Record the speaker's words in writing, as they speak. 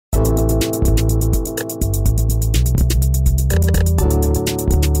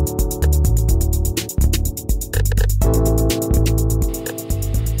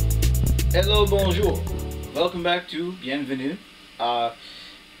bonjour. Welcome back to Bienvenue.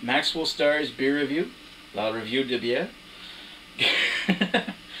 Maxwell Starr's beer review. La review de bière.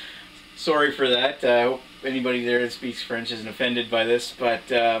 Sorry for that. I hope anybody there that speaks French isn't offended by this, but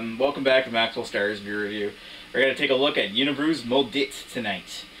welcome back to Maxwell Starr's beer review. We're going to take a look at Unibroue Maudite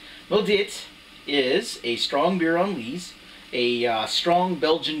tonight. Maudite is a strong beer on lees, a strong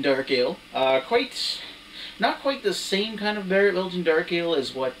Belgian dark ale. Not quite the same kind of Belgian dark ale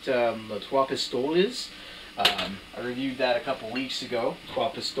as what the Trois Pistoles is. I reviewed that a couple weeks ago. Trois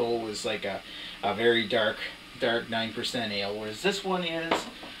Pistoles was like a very dark 9% ale, whereas this one is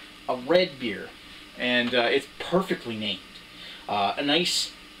a red beer, and it's perfectly named. A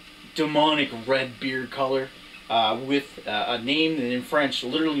nice demonic red beer color with a name that in French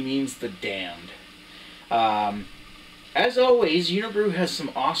literally means the damned. As always, Unibroue has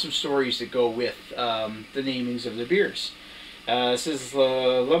some awesome stories that go with the namings of the beers. This is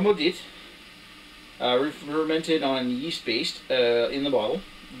La Maudite, fermented on yeast-based in the bottle.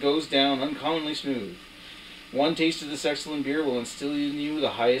 Goes down uncommonly smooth. One taste of this excellent beer will instill in you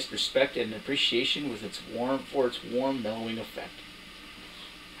the highest respect and appreciation with its warm mellowing effect.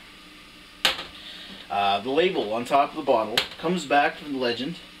 The label on top of the bottle comes back from the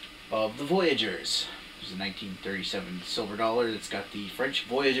legend of the Voyageurs. There's a 1937 silver dollar that's got the French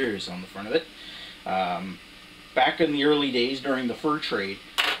Voyageurs on the front of it. Back in the early days during the fur trade,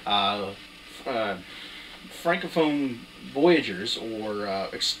 Francophone voyagers or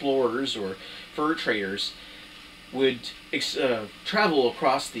explorers or fur traders would travel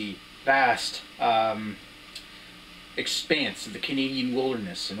across the vast expanse of the Canadian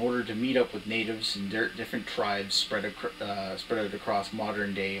wilderness in order to meet up with natives and different tribes spread out across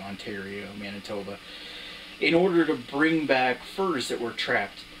modern-day Ontario, Manitoba, in order to bring back furs that were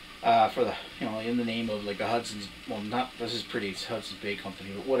trapped for the, in the name of like the Hudson's, it's Hudson's Bay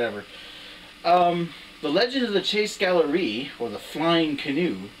Company, but whatever. The legend of the Chasse Galerie, or the Flying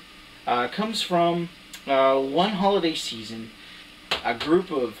Canoe, comes from one holiday season. A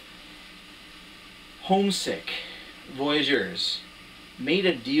group of homesick voyageurs made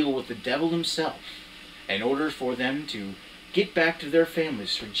a deal with the devil himself in order for them to get back to their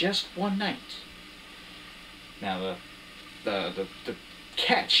families for just one night. Now the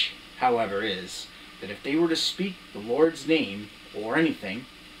catch, however, is that if they were to speak the Lord's name or anything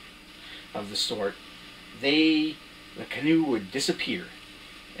of the sort, the canoe would disappear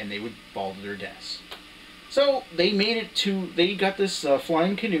and they would fall to their deaths. So they got this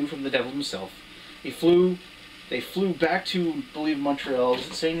flying canoe from the devil himself. They flew back to, I believe, Montreal. Does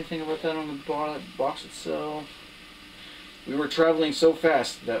it say anything about that on the box itself? We were traveling so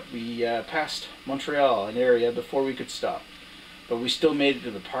fast that we passed Montreal, an area, before we could stop. But we still made it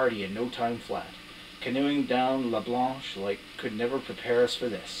to the party in no time flat. Canoeing down La Blanche could never prepare us for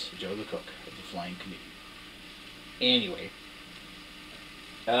this. Joe the cook of the Flying Canoe. Anyway,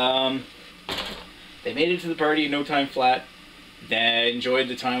 they made it to the party in no time flat. They enjoyed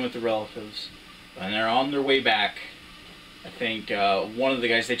the time with the relatives. And they're on their way back. I think one of the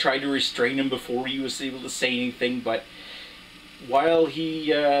guys, they tried to restrain him before he was able to say anything, but while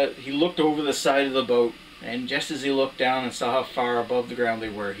he looked over the side of the boat, and just as he looked down and saw how far above the ground they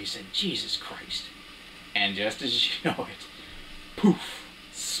were, he said, "Jesus Christ." And just as you know it, poof,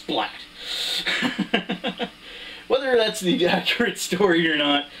 splat. Whether that's the accurate story or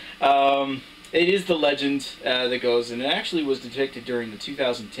not, it is the legend that goes, and it actually was depicted during the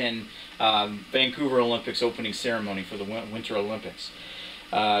 2010 Vancouver Olympics opening ceremony for the Winter Olympics.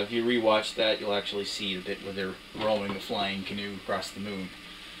 If you rewatch that, you'll actually see the bit where they're rowing the flying canoe across the moon.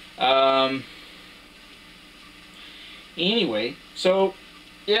 Anyway, so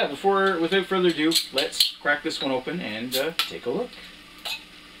yeah, without further ado, let's crack this one open and take a look.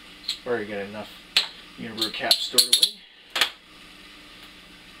 Already got enough Unibroue caps stored away.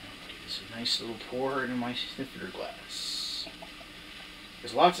 It's a nice little pour into my snifter glass.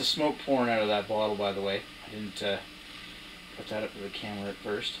 There's lots of smoke pouring out of that bottle, by the way. I didn't put that up to the camera at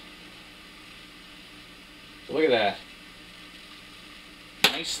first. So look at that.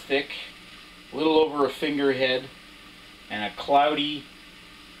 Nice thick, a little over a finger head, and a cloudy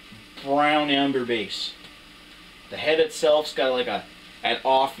brown amber base. The head itself's got like an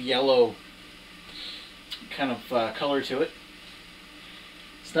off yellow kind of color to it.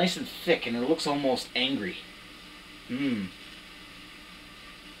 It's nice and thick, and it looks almost angry. Let's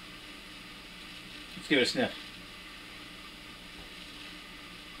give it a sniff.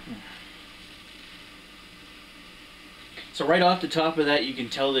 So right off the top of that, you can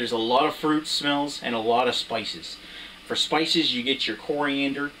tell there's a lot of fruit smells and a lot of spices. For spices, you get your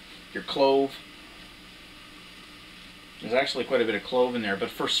coriander, your clove. There's actually quite a bit of clove in there, but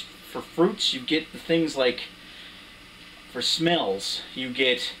for for fruits, you get the things like, for smells, you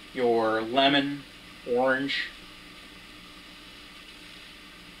get your lemon, orange,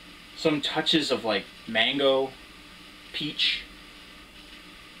 some touches of like mango, peach.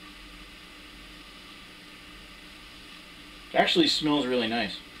 It actually smells really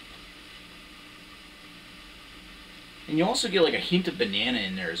nice. And you also get like a hint of banana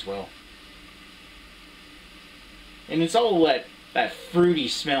in there as well. And it's all that fruity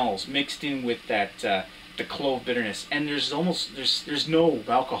smells mixed in with that the clove bitterness. And there's no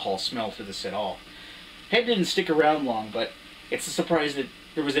alcohol smell to this at all. Head didn't stick around long, but it's a surprise that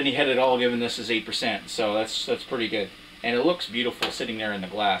there was any head at all, given this is 8%. So that's pretty good. And it looks beautiful sitting there in the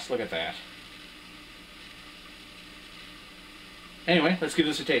glass. Look at that. Anyway, let's give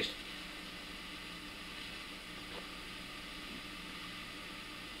this a taste.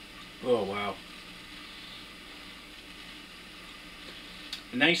 Oh, wow.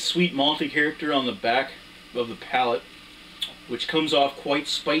 A nice sweet malty character on the back of the palate, which comes off quite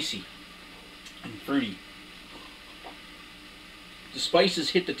spicy and fruity. The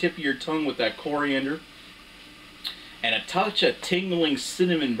spices hit the tip of your tongue with that coriander and a touch of tingling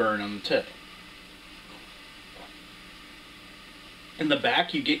cinnamon burn on the tip. In the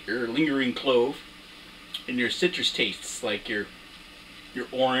back you get your lingering clove and your citrus tastes like your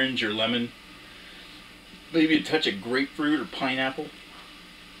orange or lemon, maybe a touch of grapefruit or pineapple,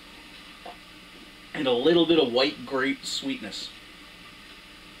 and a little bit of white grape sweetness.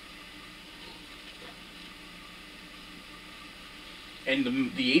 And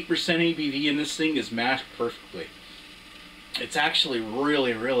the 8% ABV in this thing is matched perfectly. It's actually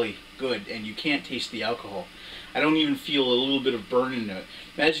really, really good, and you can't taste the alcohol. I don't even feel a little bit of burn in it.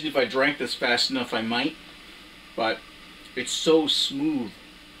 Imagine if I drank this fast enough, I might, but it's so smooth.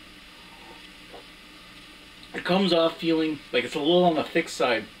 It comes off feeling like it's a little on the thick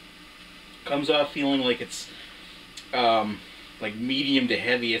side. It comes off feeling like it's like medium to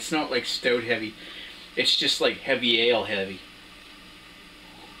heavy. It's not like stout heavy. It's just like heavy ale heavy.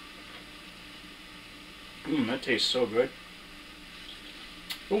 That tastes so good.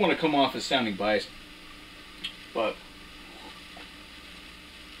 Don't want to come off as sounding biased, but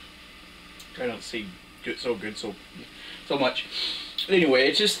I don't see so much. Anyway,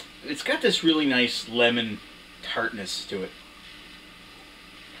 it's got this really nice lemon tartness to it,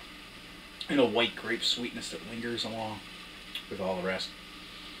 and a white grape sweetness that lingers along with all the rest.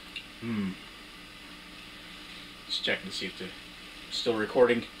 Just checking to see if they're still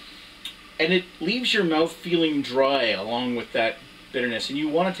recording. And it leaves your mouth feeling dry along with that bitterness, and you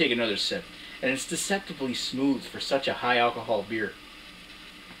want to take another sip. And it's deceptively smooth for such a high alcohol beer.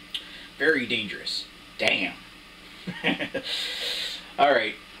 Very dangerous. Damn.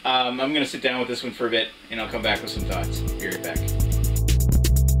 Alright, I'm going to sit down with this one for a bit, and I'll come back with some thoughts. Be right back.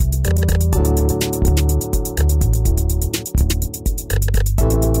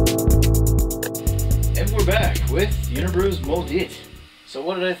 And we're back with Unibroue Maudite. So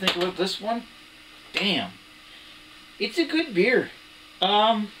what did I think about this one? Damn. It's a good beer.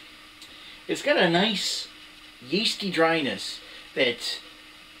 It's got a nice yeasty dryness that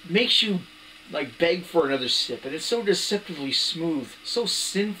makes you like beg for another sip, and it's so deceptively smooth, so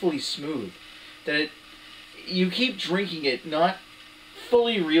sinfully smooth, that you keep drinking it, not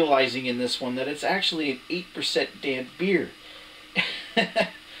fully realizing in this one that it's actually an 8% damn beer.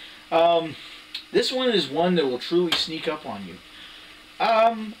 This one is one that will truly sneak up on you.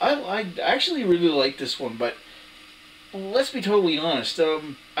 I actually really like this one, but let's be totally honest.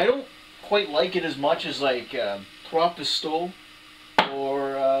 I don't quite like it as much as like Trois Pistoles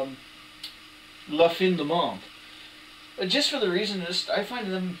or La Fin du Monde. Just for the reason that I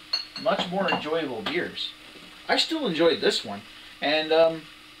find them much more enjoyable beers. I still enjoyed this one, and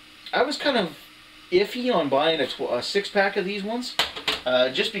I was kind of iffy on buying a 6-pack of these ones,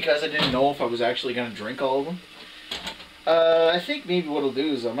 just because I didn't know if I was actually going to drink all of them. I think maybe what I'll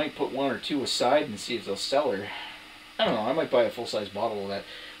do is I might put 1 or 2 aside and see if they'll sell her. I don't know, I might buy a full-size bottle of that.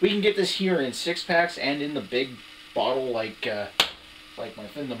 We can get this here in 6-packs and in the big bottle like my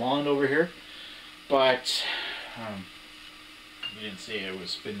Fin du Monde over here. But, you didn't say it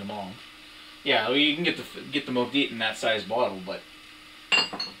was Fin du Monde. Yeah, well, you can get the Maudite in that size bottle, but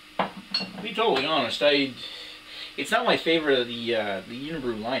to be totally honest, it's not my favorite of the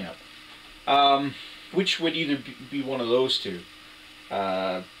Unibroue lineup. Which would either be one of those two.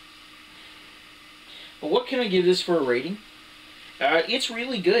 But what can I give this for a rating? It's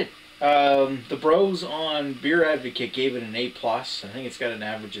really good. The bros on Beer Advocate gave it an A+. I think it's got an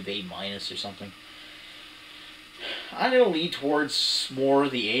average of A- or something. I'm going to lead towards more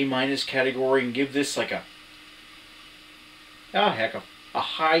the A- category and give this like a... oh, heck, a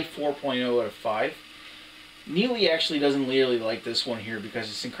high 4.0 out of 5. Neely actually doesn't really like this one here because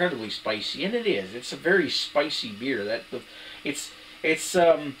it's incredibly spicy, and it is. It's a very spicy beer. It's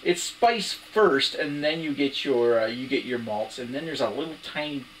spice first, and then you get your malts, and then there's a little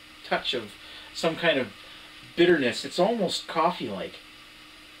tiny touch of some kind of bitterness. It's almost coffee-like,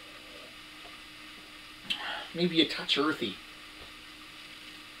 maybe a touch earthy,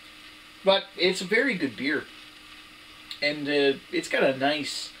 but it's a very good beer, and it's got a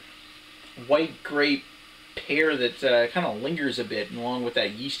nice white grape pear that kind of lingers a bit along with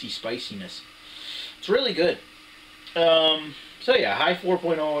that yeasty spiciness. It's really good. So yeah, high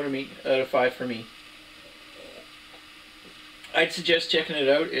 4.0 out of 5 for me. I'd suggest checking it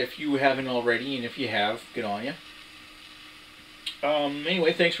out if you haven't already, and if you have, good on you.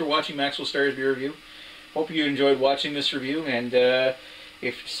 Anyway, thanks for watching Maxwell Starr's beer review. Hope you enjoyed watching this review, and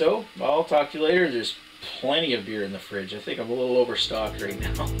if so, I'll talk to you later. There's plenty of beer in the fridge. I think I'm a little overstocked right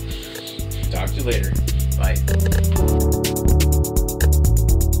now. Talk to you later. Bye.